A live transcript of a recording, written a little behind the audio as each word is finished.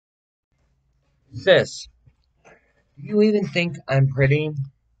Sis, do you even think I'm pretty?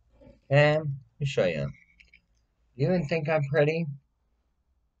 Let me show you. Do you even think I'm pretty?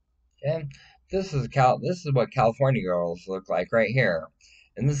 Okay. This is what California girls look like right here.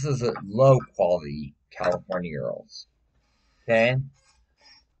 And this is a low quality California girls. Okay?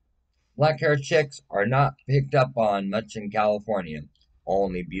 Black hair chicks are not picked up on much in California.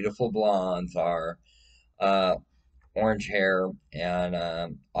 Only beautiful blondes are uh, orange hair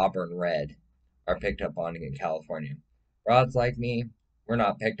and auburn red are picked up on in California. Broads like me, we're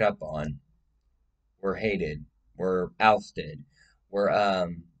not picked up on. We're hated. We're ousted.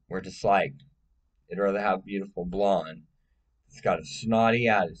 We're disliked. They'd rather have a beautiful blonde that's got a snotty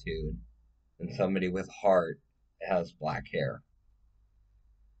attitude than somebody with heart that has black hair.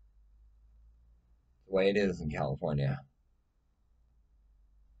 The way it is in California.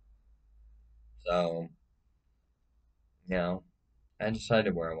 So, you know, I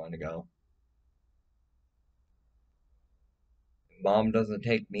decided where I want to go. If mom doesn't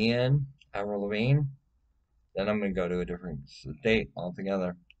take me in, Avril Lavigne, then I'm gonna go to a different state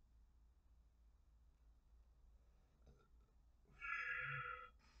altogether.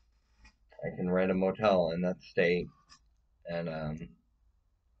 I can rent a motel in that state, and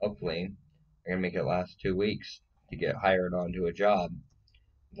hopefully, I'm gonna make it last 2 weeks to get hired onto a job.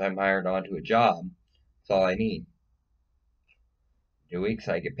 If I'm hired onto a job, that's all I need. 2 weeks,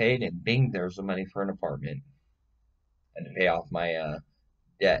 I get paid, and bing, there's the money for an apartment and to pay off my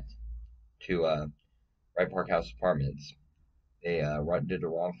debt to Wright Park House Apartments. They did a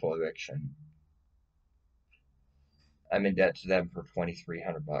wrongful eviction. I'm in debt to them for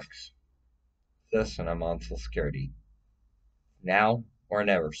 $2,300. Sis, and I'm on Social Security. Now or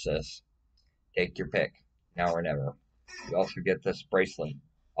never, sis. Take your pick. Now or never. You also get this bracelet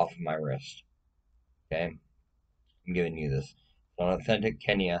off of my wrist. Okay? I'm giving you this. It's an authentic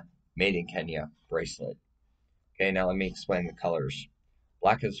Kenya, made in Kenya bracelet. Okay, now let me explain the colors.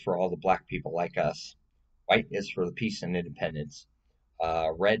 Black is for all the black people like us. White is for the peace and independence.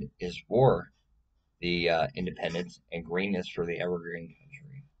 Red is for the independence, and green is for the evergreen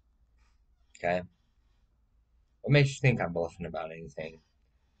country. Okay? What makes you think I'm bluffing about anything?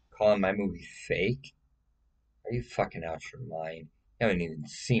 Calling my movie fake? Are you fucking out your mind? You haven't even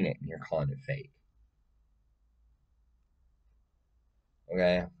seen it and you're calling it fake.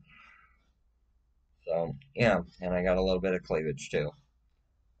 Okay? So, yeah, and I got a little bit of cleavage too.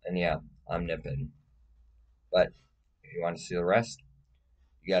 And yeah, I'm nipping. But if you want to see the rest,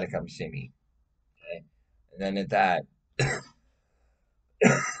 you gotta come see me. Okay? And then at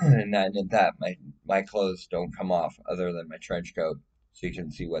that, my clothes don't come off other than my trench coat, so you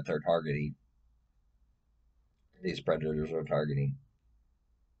can see what they're targeting. These predators are targeting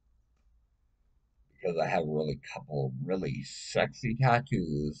because I have a really couple really sexy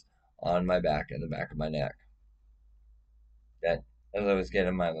tattoos on my back and the back of my neck. That as I was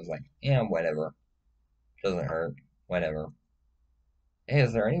getting mine, I was like, yeah, whatever. Doesn't hurt. Whatever. Hey,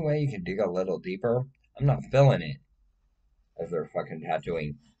 is there any way you can dig a little deeper? I'm not feeling it. As they're fucking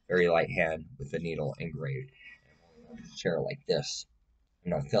tattooing very light hand with the needle engraved. Chair like this.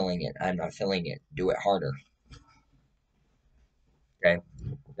 I'm not feeling it. I'm not feeling it. Do it harder. Okay?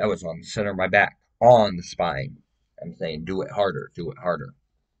 That was on the center of my back. On the spine. I'm saying do it harder. Do it harder.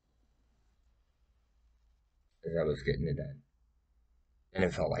 As I was getting it done. And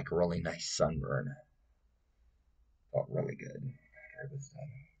it felt like a really nice sunburn. Felt really good after it was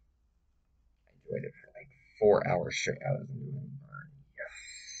done. I enjoyed it for like 4 hours straight. I was doing burn.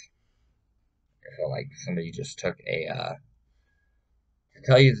 Yes. I felt like somebody just took a to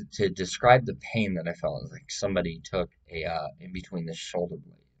tell you to describe the pain that I felt, is like somebody took a in between the shoulder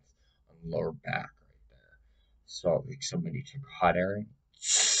blades on the lower back right there. So like somebody took hot air and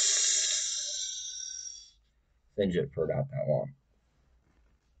singed it for about that long.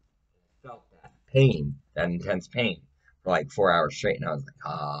 Felt that pain, that intense pain, for like 4 hours straight, and I was like,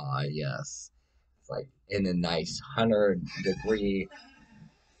 ah, yes. It's like in a nice 100-degree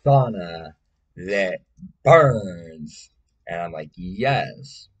sauna that burns, and I'm like,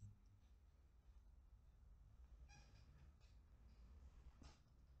 yes.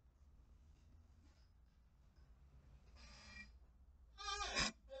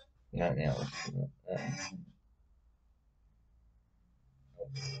 Not now.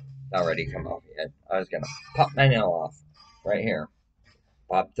 Not ready to come off yet. I was gonna pop my nail off right here.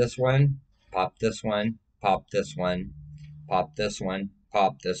 Pop this one, pop this one, pop this one, pop this one,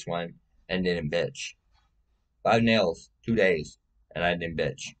 pop this one, and didn't bitch. 5 nails, 2 days, and I didn't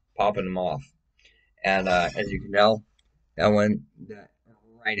bitch. Popping them off. And as you can tell, that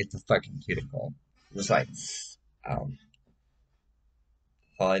right at the fucking cuticle. Just like, that's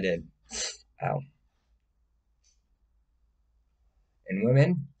all I did. Ow. And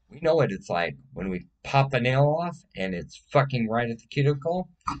women, we know what it's like when we pop a nail off and it's fucking right at the cuticle.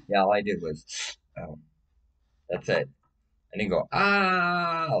 Yeah, all I did was, oh, that's it. I didn't go,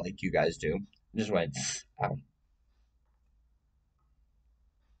 ah, like you guys do. I just went, ow.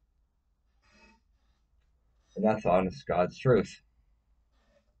 And that's honest God's truth.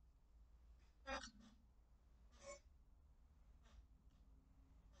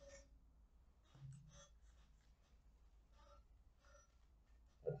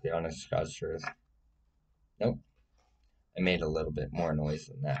 That's the honest God's truth. Nope. I made a little bit more noise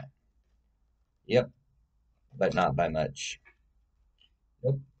than that. Yep, but not by much.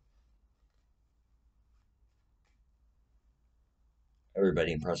 Nope.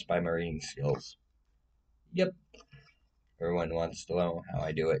 Everybody impressed by my reading skills. Yep. Everyone wants to know how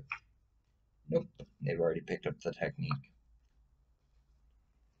I do it. Nope. They've already picked up the technique.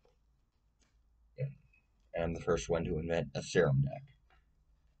 Yep. And I'm the first one to invent a serum deck.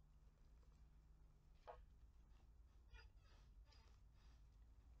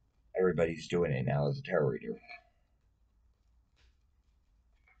 Everybody's doing it now as a tarot reader.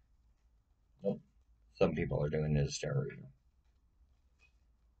 Nope. Some people are doing it as a tarot reader.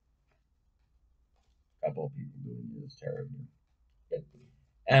 A couple of people doing it as a tarot reader. Yep.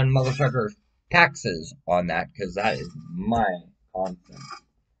 And motherfucker, taxes on that, because that is my concept.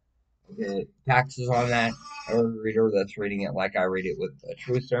 Okay, taxes on that. A reader that's reading it like I read it with a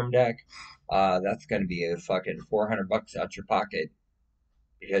True Serum deck, that's going to be a fucking $400 out your pocket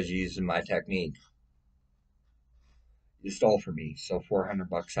because you're using my technique. You stole from me, so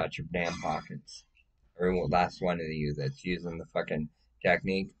 $400 out your damn pockets. Every last one of you that's using the fucking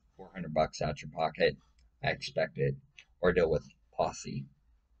technique, $400 out your pocket. I expect it. Or deal with posse.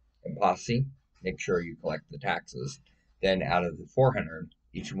 And posse, make sure you collect the taxes. Then out of the 400,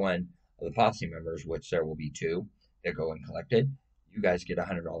 each one of the posse members, which there will be two that go and collect it, you guys get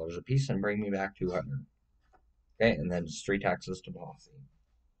 $100 a piece and bring me back 200. Okay, and then street taxes to posse.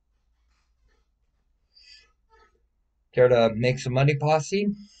 Care to make some money,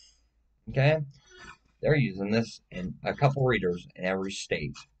 posse? Okay, they're using this in a couple readers in every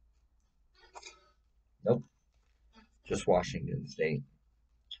state. Nope, just Washington State.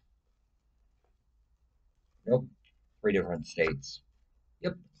 Nope, 3 different states.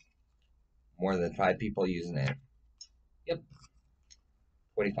 Yep, more than 5 people using it. Yep,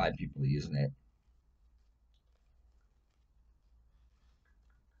 25 people using it.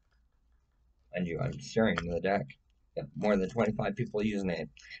 Mind you, I'm staring at the deck. Yep, more than 25 people using it.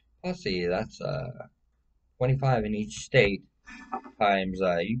 Posse, that's 25 in each state times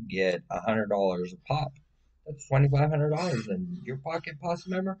you get $100 a pop. That's $2,500 in your pocket, posse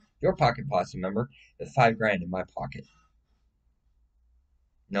member. Your pocket posse member is $5,000 in my pocket.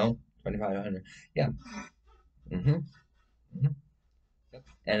 No, 2,500. Yeah. Mm-hmm. Mm-hmm. Yep.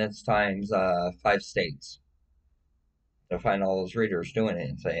 And it's times 5 states. To find all those readers doing it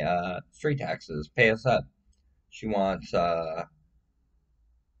and say, street taxes, pay us up. She wants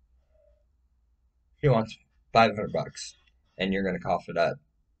She wants $500, and you're gonna cough it up.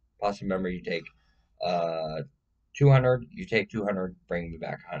 Posse member, you take 200. You take 200. Bring me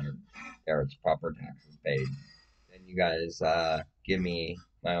back 100. There, it's proper taxes paid. Then you guys give me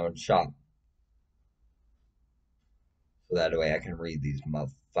my own shop, so that way I can read these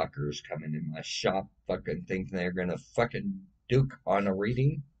motherfuckers coming in my shop, fucking thinking they're gonna fucking duke on a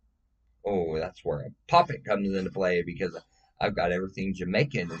reading. Oh, that's where a poppet comes into play because I've got everything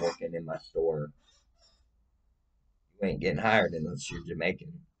Jamaican working in my store. You ain't getting hired unless you're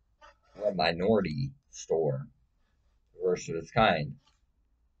Jamaican. We're a minority store, first of its kind,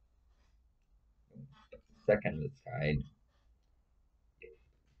 second of its kind.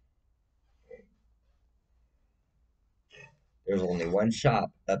 There's only one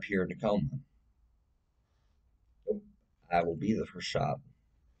shop up here in Tacoma. Nope. I will be the first shop,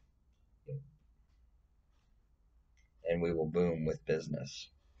 and we will boom with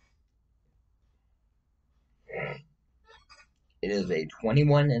business. It is a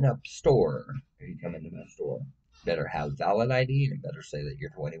 21 and up store. If you come into my store, better have valid ID and better say that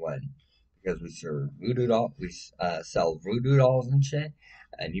you're 21 because we serve voodoo doll. We sell voodoo dolls and shit,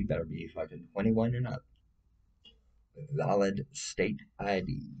 and you better be fucking 21 and up with valid state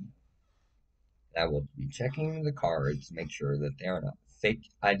ID. I will be checking the cards to make sure that they are not fake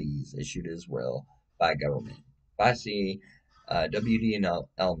IDs issued as well by government. If I see a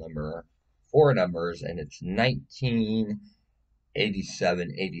WDNL number, 4 numbers, and it's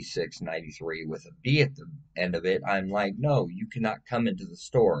 1987, 86, 93 with a B at the end of it, I'm like, no, you cannot come into the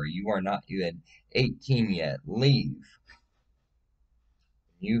store. You are not even 18 yet. Leave.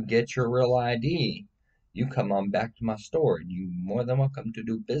 You get your real ID. You come on back to my store. You more than welcome to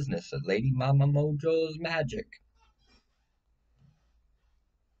do business at Lady Mama Mojo's Magic.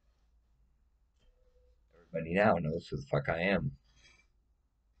 Everybody now knows who the fuck I am.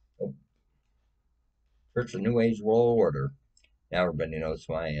 Oh, Church of New Age World Order. Now everybody knows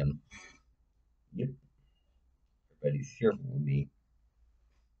who I am. Yep. Everybody's here for me.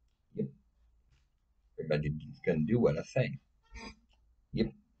 Yep. Everybody's gonna do what I say. Yep.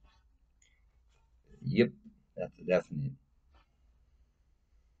 Yep. That's a definite.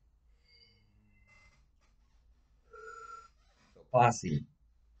 So posse.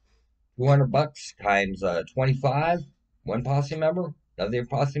 $200 times 25. One posse member. Another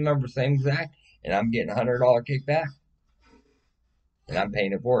posse member, same exact. And I'm getting $100 kickback. And I'm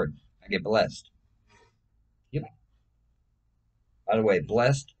paying it forward. I get blessed. Yep. By the way,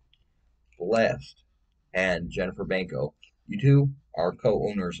 blessed, and Jennifer Banco. You two are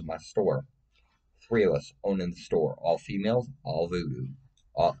co-owners of my store. Three of us owning the store. All females, all voodoo.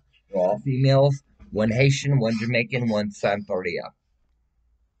 All females. One Haitian, one Jamaican, one Santeria.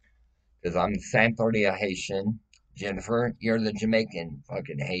 Because I'm the Santeria Haitian. Jennifer, you're the Jamaican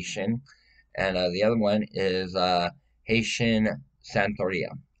fucking Haitian. And the other one is Haitian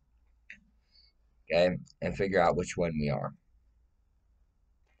Santeria. Okay? And figure out which one we are.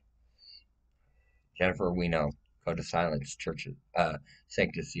 Jennifer, we know. Code of Silence Church,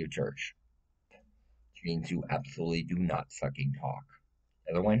 Sanctus U Church. Which means you absolutely do not fucking talk.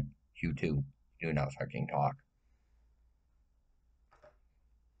 The other one, you too do not fucking talk.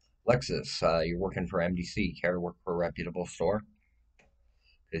 Lexus, you're working for MDC. Care to work for a reputable store?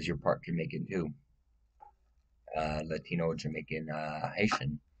 Because you're part Jamaican too. Latino, Jamaican,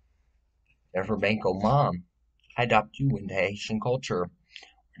 Haitian. Jennifer Banco, mom, I adopt you into Haitian culture,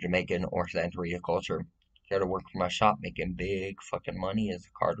 Jamaican or Santeria culture. Care to work for my shop making big fucking money as a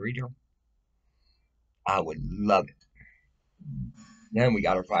card reader? I would love it. Then we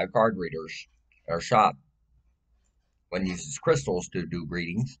got our 5 card readers at our shop. One uses crystals to do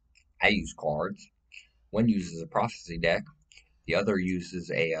readings. I use cards. One uses a prophecy deck. The other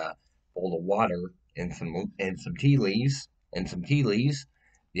uses a bowl of water and some tea leaves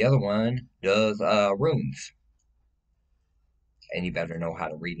The other one does runes. And you better know how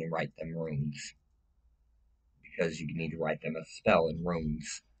to read and write them runes, because you need to write them a spell in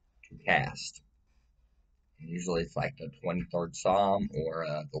runes to cast. And usually it's like the 23rd Psalm or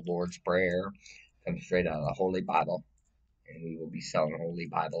the Lord's Prayer. Comes straight out of the Holy Bible. And we will be selling Holy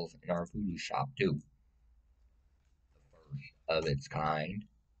Bibles in our voodoo shop too. The first of its kind.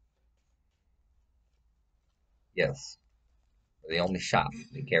 Yes, we're the only shop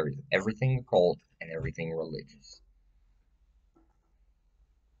that carries everything occult and everything religious.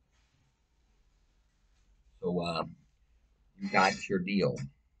 So you got your deal,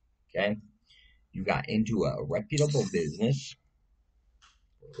 okay? You got into a reputable business.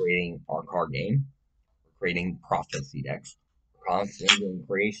 We're creating our card game. We're creating prophecy decks. We're constantly doing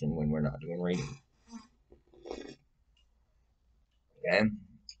creation when we're not doing reading. Okay?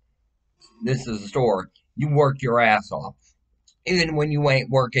 This is a store. You work your ass off. Even when you ain't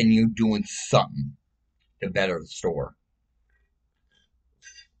working, you doing something to better the store.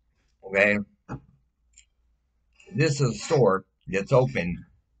 Okay? This is a store that's open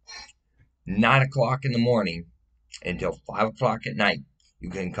 9 o'clock in the morning until 5 o'clock at night. You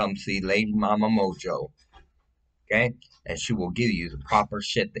can come see Lady Mama Mojo. Okay? And she will give you the proper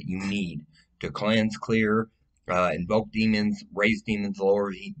shit that you need to cleanse, clear, invoke demons, raise demons,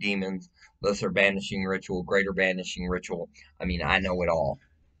 lower demons, lesser banishing ritual, greater banishing ritual. I mean, I know it all.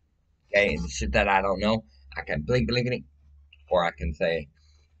 Okay? And the shit that I don't know, I can blink, blink, blink. Or I can say,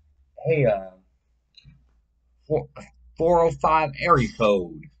 hey, 405 area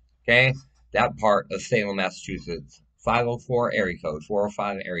code. Okay? That part of Salem, Massachusetts. 504 area code,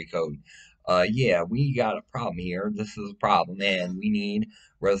 405 area code. Yeah, we got a problem here. This is a problem, and we need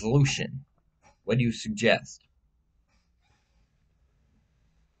resolution. What do you suggest?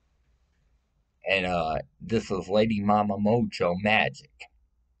 And this is Lady Mama Mojo Magic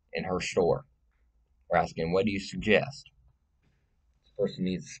in her store. We're asking, what do you suggest? This person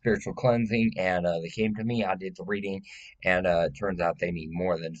needs spiritual cleansing, and they came to me. I did the reading, and it turns out they need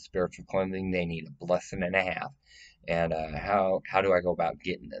more than spiritual cleansing. They need a blessing and a half. And how do I go about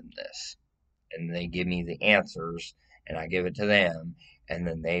getting them this? And they give me the answers, and I give it to them, and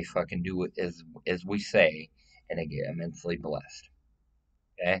then they fucking do it as we say, and they get immensely blessed.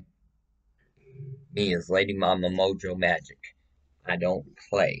 Okay? Me as Lady Mama Mojo Magic. I don't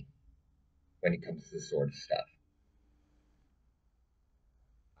play when it comes to this sort of stuff.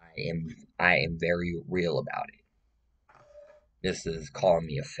 I am very real about it. This is calling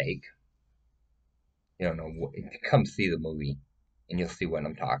me a fake. You don't know what, come see the movie and you'll see what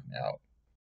I'm talking about.